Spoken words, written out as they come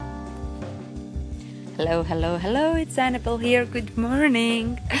Hello, hello, hello, it's Annabelle here. Good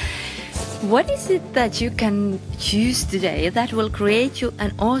morning. What is it that you can choose today that will create you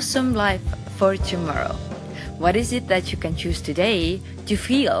an awesome life for tomorrow? What is it that you can choose today to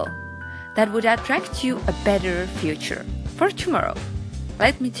feel that would attract you a better future for tomorrow?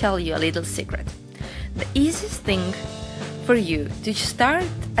 Let me tell you a little secret. The easiest thing for you to start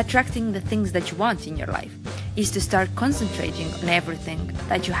attracting the things that you want in your life is to start concentrating on everything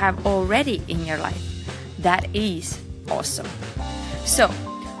that you have already in your life. That is awesome. So,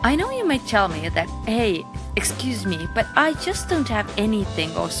 I know you might tell me that, hey, excuse me, but I just don't have anything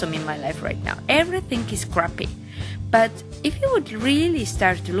awesome in my life right now. Everything is crappy. But if you would really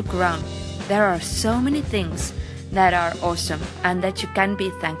start to look around, there are so many things that are awesome and that you can be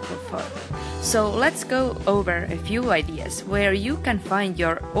thankful for. So let's go over a few ideas where you can find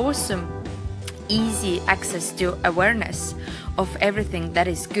your awesome, easy access to awareness of everything that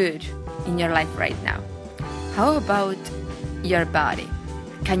is good in your life right now. How about your body?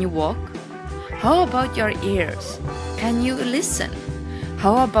 Can you walk? How about your ears? Can you listen?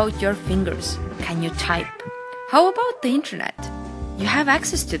 How about your fingers? Can you type? How about the internet? You have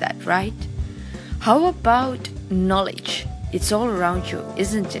access to that, right? How about knowledge? It's all around you,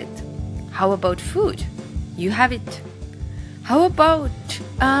 isn't it? How about food? You have it. How about,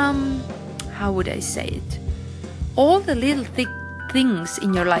 how would I say it? All the little things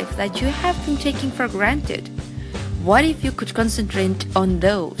in your life that you have been taking for granted. What if you could concentrate on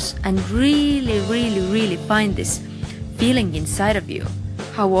those and really find this feeling inside of you?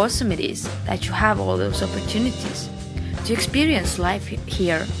 How awesome it is that you have all those opportunities to experience life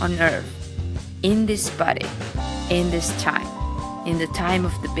here on earth, in this body, in this time, in the time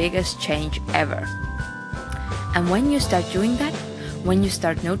of the biggest change ever. And when you start doing that, when you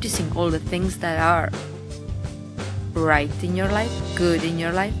start noticing all the things that are right in your life, good in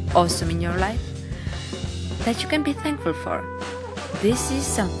your life, awesome in your life, that you can be thankful for, this is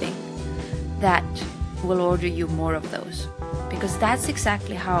something that will order you more of those. Because that's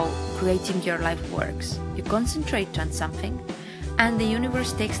exactly how creating your life works. You concentrate on something and the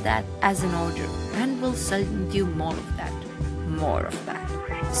universe takes that as an order and will send you more of that.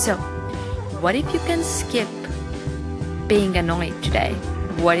 So, what if you can skip being annoyed today?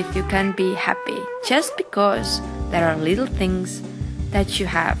 What if you can be happy just because there are little things that you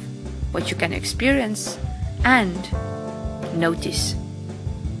have, what you can experience and notice?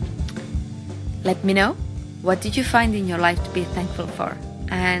 Let me know, what did you find in your life to be thankful for?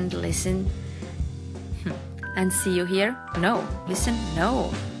 And listen. And see you here? No. Listen?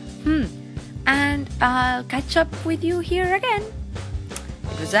 No. And I'll catch up with you here again.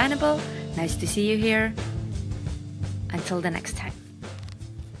 It was Annabelle. Nice to see you here. Until the next time.